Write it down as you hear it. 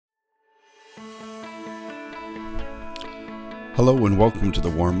Hello and welcome to the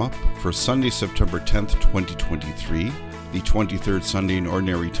warm-up for Sunday, September 10th, 2023, the 23rd Sunday in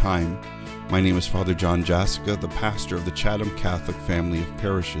Ordinary Time. My name is Father John Jasica, the pastor of the Chatham Catholic Family of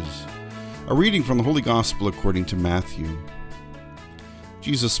Parishes. A reading from the Holy Gospel according to Matthew.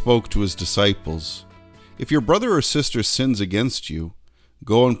 Jesus spoke to his disciples, "If your brother or sister sins against you,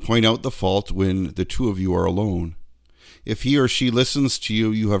 go and point out the fault when the two of you are alone. If he or she listens to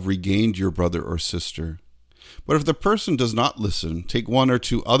you, you have regained your brother or sister. But if the person does not listen, take one or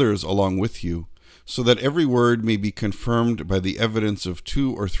two others along with you, so that every word may be confirmed by the evidence of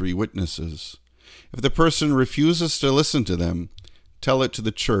 2 or 3 witnesses. If the person refuses to listen to them, tell it to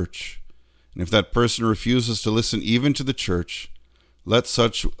the church. And if that person refuses to listen even to the church, let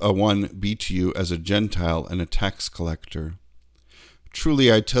such a one be to you as a Gentile and a tax collector.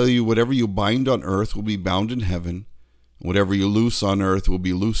 Truly I tell you, whatever you bind on earth will be bound in heaven, and whatever you loose on earth will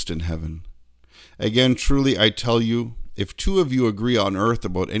be loosed in heaven. Again, truly I tell you, if 2 of you agree on earth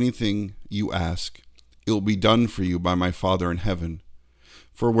about anything you ask, it will be done for you by my Father in heaven.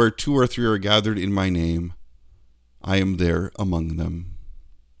 For where 2 or 3 are gathered in my name, I am there among them."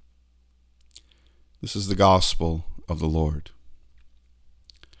 This is the gospel of the Lord.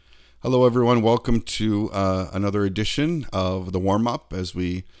 Hello everyone, welcome to another edition of the warm-up as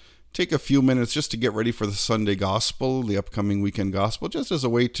we take a few minutes just to get ready for the Sunday gospel, the upcoming weekend gospel, just as a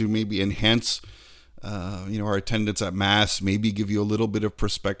way to maybe enhance our attendance at Mass, maybe give you a little bit of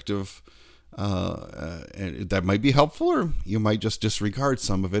perspective and that might be helpful, or you might just disregard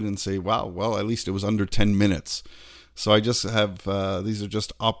some of it and say, wow, well, at least it was under 10 minutes. So I just have, these are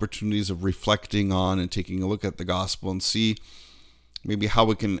just opportunities of reflecting on and taking a look at the gospel and see maybe how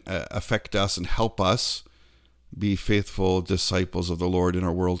it can affect us and help us be faithful disciples of the Lord in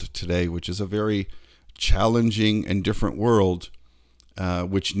our world today, which is a very challenging and different world,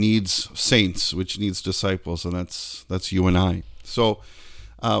 which needs saints, which needs disciples, and that's you and I. So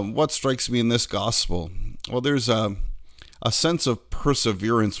what strikes me in this gospel? Well, there's a sense of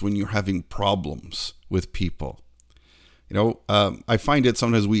perseverance when you're having problems with people. I find it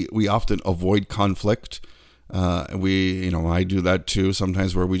sometimes we often avoid conflict. I do that too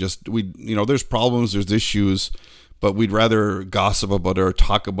sometimes, where there's problems, there's issues, but we'd rather gossip about it or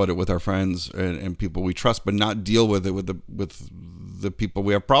talk about it with our friends and people we trust, but not deal with it with the people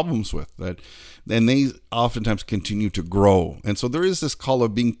we have problems with. And they oftentimes continue to grow. And so there is this call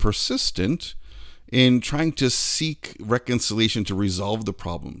of being persistent in trying to seek reconciliation to resolve the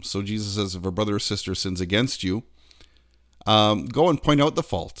problem. So Jesus says, if a brother or sister sins against you, go and point out the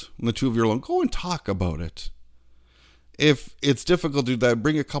fault. When the 2 of you are alone, go and talk about it. If it's difficult to do that,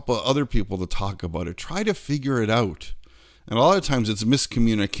 bring a couple of other people to talk about it. Try to figure it out. And a lot of times it's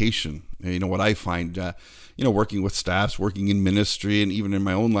miscommunication. What I find, working with staffs, working in ministry, and even in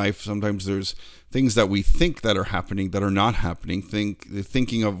my own life, sometimes there's things that we think that are happening that are not happening.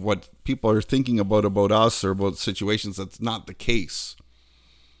 Thinking of what people are thinking about us or about situations that's not the case.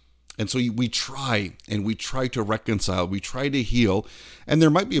 And so we try to reconcile, we try to heal, and there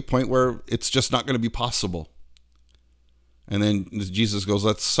might be a point where it's just not going to be possible. And then Jesus goes,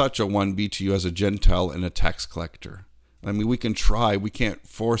 let such a one be to you as a Gentile and a tax collector. I mean, we can try, we can't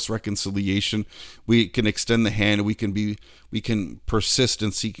force reconciliation, we can extend the hand, we can persist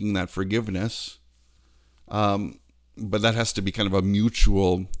in seeking that forgiveness. But that has to be kind of a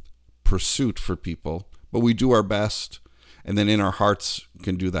mutual pursuit for people. But we do our best, and then in our hearts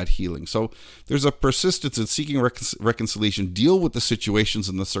can do that healing. So there's a persistence in seeking reconciliation, deal with the situations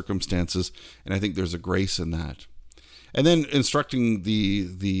and the circumstances, and I think there's a grace in that. And then instructing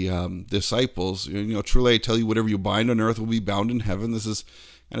the disciples, truly I tell you, whatever you bind on earth will be bound in heaven. This is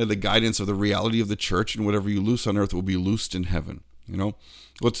kind of the guidance of the reality of the church, and whatever you loose on earth will be loosed in heaven.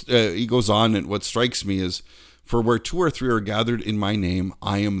 He goes on, and what strikes me is, for where 2 or 3 are gathered in my name,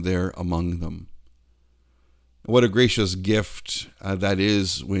 I am there among them. What a gracious gift that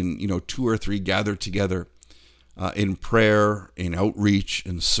is when 2 or 3 gather together in prayer, in outreach,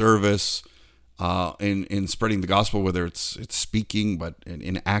 in service, in spreading the gospel, whether it's speaking, but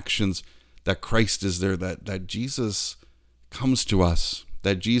in actions, that Christ is there, that Jesus comes to us,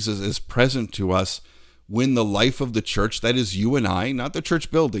 that Jesus is present to us when the life of the church, that is you and I, not the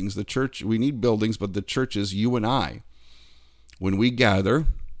church buildings. The church, we need buildings, but the church is you and I. When we gather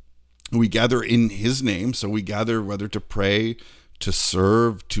in his name. So we gather whether to pray, to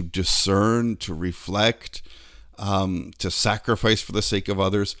serve, to discern, to reflect, to sacrifice for the sake of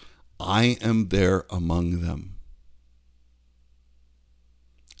others. I am there among them.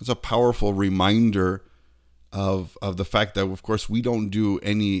 It's a powerful reminder of the fact that, of course, we don't do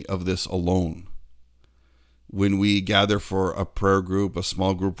any of this alone. When we gather for a prayer group, a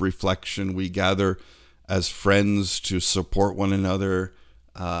small group reflection, we gather as friends to support one another,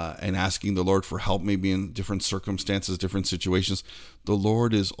 and asking the Lord for help, maybe in different circumstances, different situations. The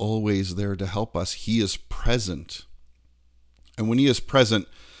Lord is always there to help us. He is present. And when He is present,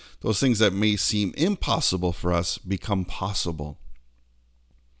 those things that may seem impossible for us become possible.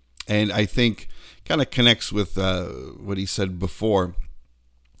 And I think kind of connects with what he said before.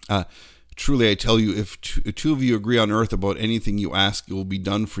 Truly, I tell you, if two of you agree on earth about anything you ask, it will be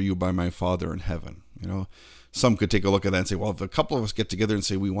done for you by my Father in heaven. Some could take a look at that and say, well, if a couple of us get together and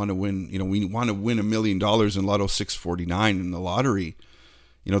say we want to win, we want to win $1 million in Lotto 649 in the lottery,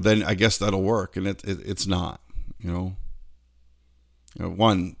 then I guess that'll work. And it's not,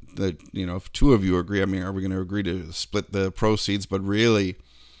 one, that, if two of you agree, are we going to agree to split the proceeds? But really,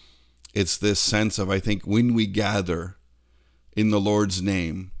 it's this sense of, I think, when we gather in the Lord's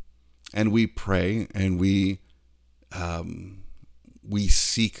name and we pray and we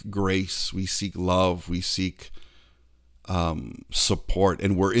seek grace, we seek love, we seek support,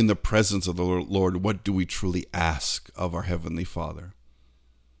 and we're in the presence of the Lord, what do we truly ask of our Heavenly Father?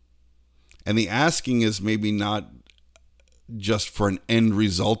 And the asking is maybe not just for an end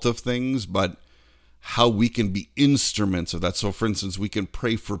result of things, but how we can be instruments of that. So, for instance, we can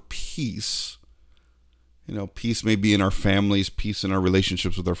pray for peace. Peace may be in our families, peace in our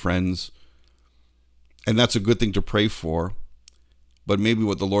relationships with our friends. And that's a good thing to pray for. But maybe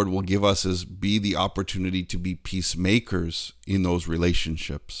what the Lord will give us is be the opportunity to be peacemakers in those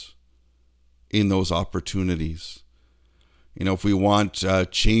relationships, in those opportunities. If we want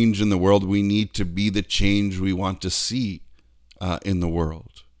change in the world, we need to be the change we want to see in the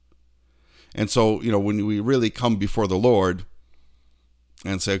world. And so, when we really come before the Lord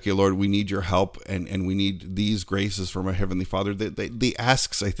and say, okay, Lord, we need your help and we need these graces from our Heavenly Father, the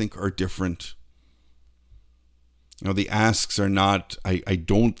asks, I think, are different. The asks are not, I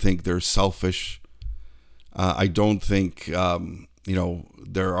don't think they're selfish. I don't think,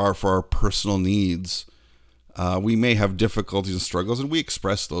 there are for our personal needs. We may have difficulties and struggles, and we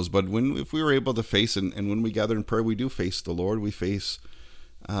express those. But if we were able to face, and when we gather in prayer, we do face the Lord. We face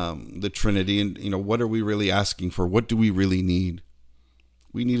the Trinity. And, what are we really asking for? What do we really need?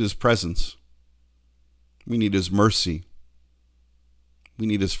 We need His presence. We need His mercy. We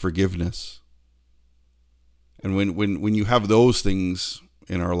need His forgiveness. And when you have those things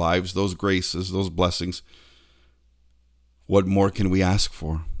in our lives, those graces, those blessings, what more can we ask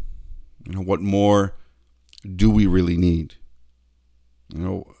for? What more do we really need?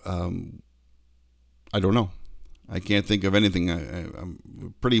 I don't know. I can't think of anything.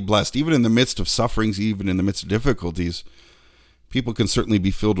 I'm pretty blessed. Even in the midst of sufferings, even in the midst of difficulties, people can certainly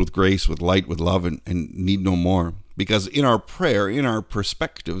be filled with grace, with light, with love, and need no more. Because in our prayer, in our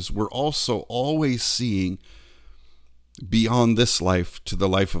perspectives, we're also always seeing beyond this life to the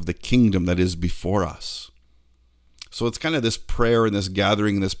life of the kingdom that is before us. So it's kind of this prayer and this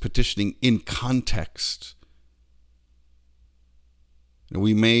gathering and this petitioning in context.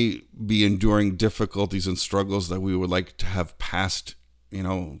 We may be enduring difficulties and struggles that we would like to have passed,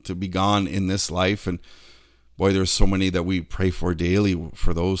 to be gone in this life. And boy, there's so many that we pray for daily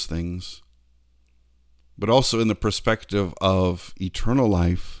for those things. But also in the perspective of eternal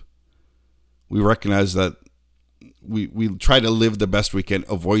life, we recognize that we try to live the best we can,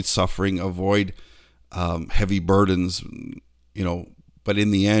 avoid suffering, avoid heavy burdens, but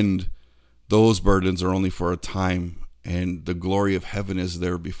in the end, those burdens are only for a time, and the glory of heaven is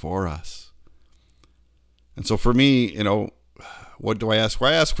there before us. And so for me, what do I ask?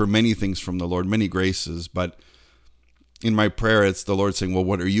 Well, I ask for many things from the Lord, many graces, but in my prayer, it's the Lord saying, well,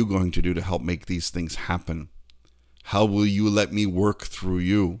 what are you going to do to help make these things happen? How will you let me work through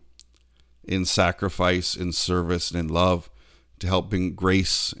you in sacrifice, in service, and in love to help bring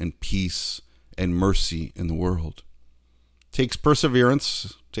grace and peace and mercy in the world? It takes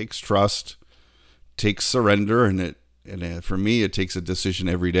perseverance, takes trust, takes surrender, and for me, it takes a decision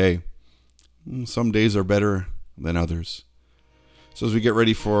every day. Some days are better than others. So as we get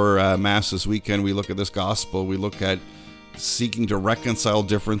ready for Mass this weekend, we look at this gospel, we look at seeking to reconcile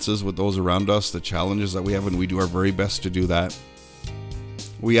differences with those around us, the challenges that we have, and we do our very best to do that.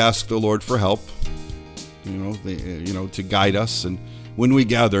 We ask the Lord for help, to guide us. And when we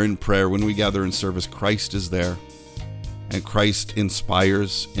gather in prayer, when we gather in service, Christ is there. And Christ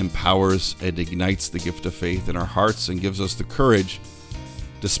inspires, empowers, and ignites the gift of faith in our hearts and gives us the courage,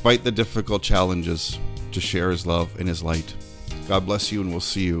 despite the difficult challenges, to share His love and His light. God bless you, and we'll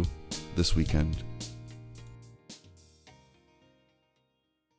see you this weekend.